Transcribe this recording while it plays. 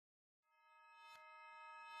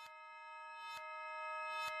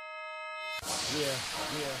Yeah,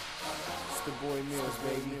 yeah. It's the boy Mills,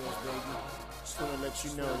 baby. Just wanna let you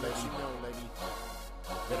know, lady,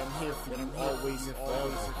 that I'm here for you always and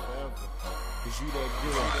forever. Cause you that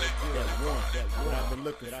girl, that one that I've been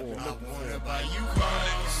looking for. I wanna buy you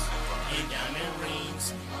cars and diamond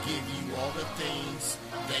rings, give you all the things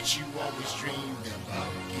that you always dreamed about.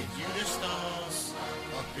 Give you the stars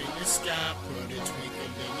up in the sky, put a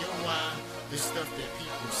twinkle in your eye, the stuff that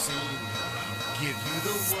people sing about. Give you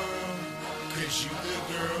the world, cause you the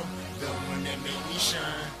girl, the one that make me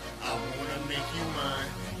shine. I wanna make you mine,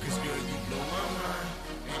 cause girl you blow my mind.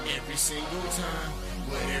 And every single time,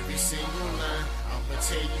 with every single line, I'ma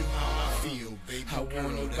tell you how I feel, baby I girl.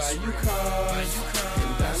 wanna buy you cars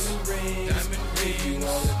and diamond rings, give you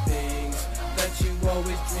all the things that you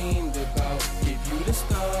always dreamed about. Give you the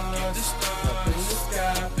stars up in the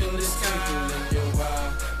sky, put a twinkle in your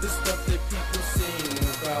eye, the stuff that people sing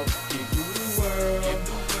about. Give you the world,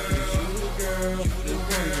 cause you the girl, the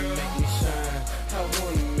one that make me shine. I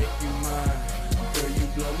wanna make you mine, girl you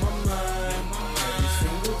blow my mind. Every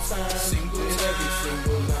single time, with every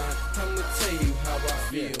single line, I'ma tell you how I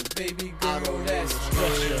feel, baby girl, that's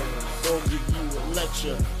Stretcher, don't give you a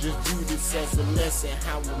lecture. Just do this as a lesson,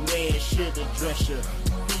 how a man should address you.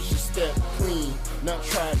 He should step clean, not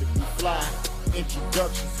try to be fly.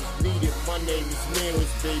 Introductions is needed. My name is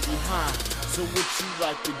Mills, baby. Hi. So what you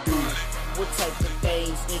like to do? What type of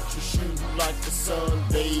things interest you? You like the sun,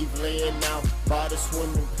 bathe, laying out by the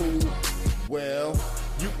swimming pool? Well,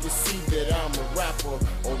 you can see that I'm a rapper,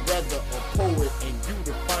 or rather a poet, and you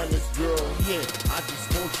the finest girl here. I just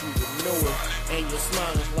want you to know it. And your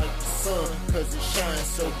smile is like the sun, cause it shines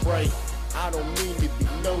so bright. I don't mean to be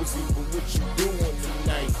nosy, but what you doing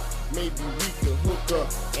tonight? Maybe we could hook up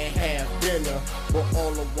and have dinner, but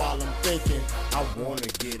all the while I'm thinking, I wanna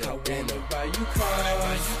get up in it. I wanna buy you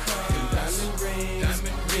cars and diamond rings,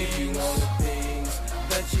 give you all the things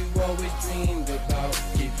that you always dreamed about.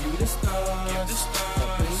 Give you the stars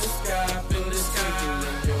up in the sky, put a twinkle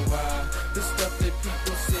in your eye, the stuff that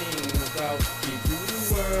people sing about. Give you the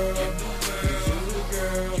world, cause you the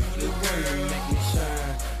girl, the one that make me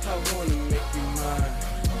shine. I wanna make you mine,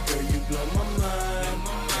 girl you blow my mind.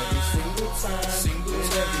 Every single time,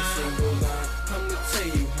 with every single line, I'ma tell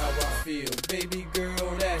you how I feel, baby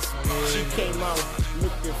girl, that's me. She came out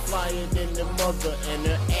looking flyer than the mother, and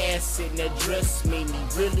her ass in that dress made me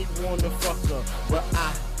really wanna fuck her. But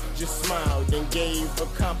I just smiled and gave a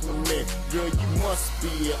compliment. Girl, you must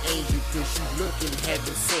be an angel, cause you looking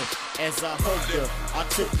heaven sent. As I hugged her, I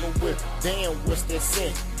took her with, damn, what's that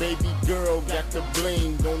scent? Baby girl got the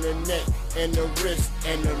bling on her neck and her wrist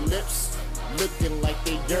and her lips, looking like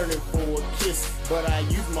they yearning for a kiss. But I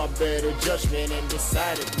used my better judgment and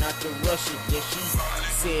decided not to rush it. Then she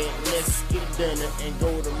said, let's get dinner and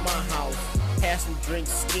go to my house. Have some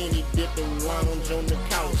drinks, skinny dip and lounge on the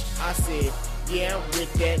couch. I said, yeah, I'm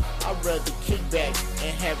with that. I'd rather kick back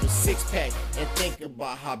and have a six-pack and think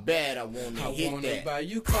about how bad I wanna hit wanna that. buy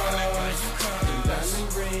you cars and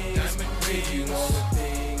diamond rings, give you all the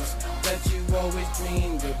things that you always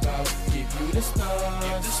dreamed about. Give you the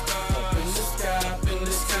stars up in the sky, put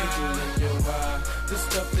a twinkle in your eye, the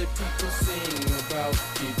stuff that people sing about.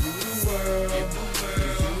 Give you the world,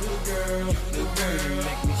 cause you the girl, the one that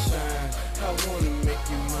make me shine. I wanna make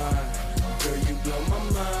you mine, girl you blow my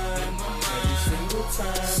mind. Every single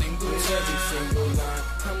time, with every single line,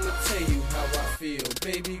 I'ma tell you how I feel,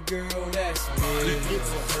 baby girl, that's We me. get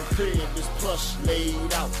to her crib, this plush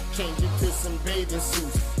laid out, change into some bathing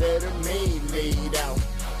suits that are made laid out.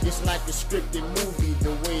 It's like a scripted movie,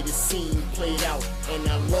 the way the scene played out. And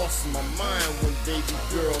I lost my mind when baby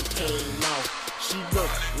girl came out. She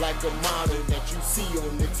looked like a model that you see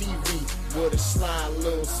on the TV, with a sly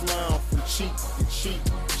little smile from cheek to cheek.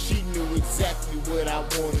 She knew exactly what I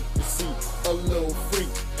wanted to see, a little freak,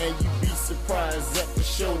 and you'd be surprised at the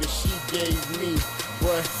show that she gave me.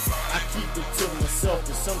 But I keep it to myself,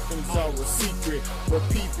 and some things are a secret. But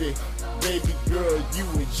peep it, baby girl, you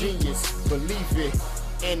a genius, believe it.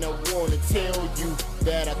 And I wanna tell you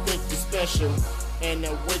that I think you're special, and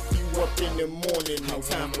I wake you up in the morning in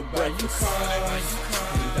time for Buy you breakfast. cars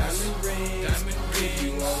and diamond rings, give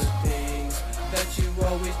you all the things that you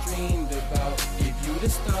always dreamed about. Give you the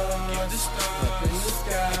stars up in the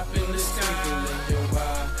sky, put a twinkle in your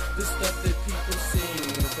eye, the stuff that people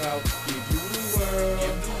sing about. Give you the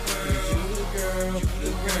world, cause you the girl, the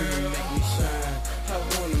one that make me shine. I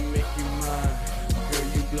wanna make you mine, girl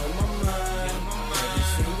you blow my mind. Every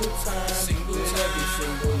single time, with every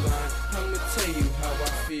single line, I'ma tell you how I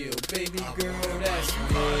feel, baby girl, that's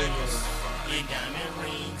me. And diamond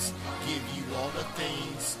rings, give you all the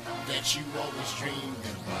things that that you always dreamed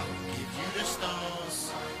about. Give you the stars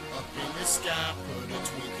up in the sky, put a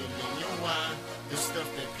twinkle in your eye, the stuff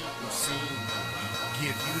that people seen.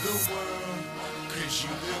 Give you the world, cause you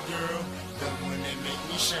the girl, the one that make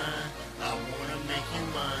me shine. I wanna make you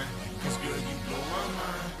mine, cause girl you blow my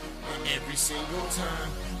mind. And every single time,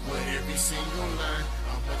 with every single line,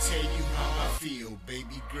 I'ma tell you how I feel,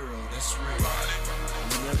 baby girl, that's real.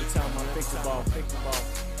 And every time I think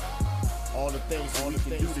about all the things that we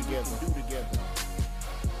can do together.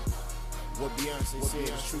 What Beyonce said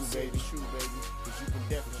is true, baby. Cause you can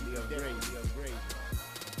definitely upgrade.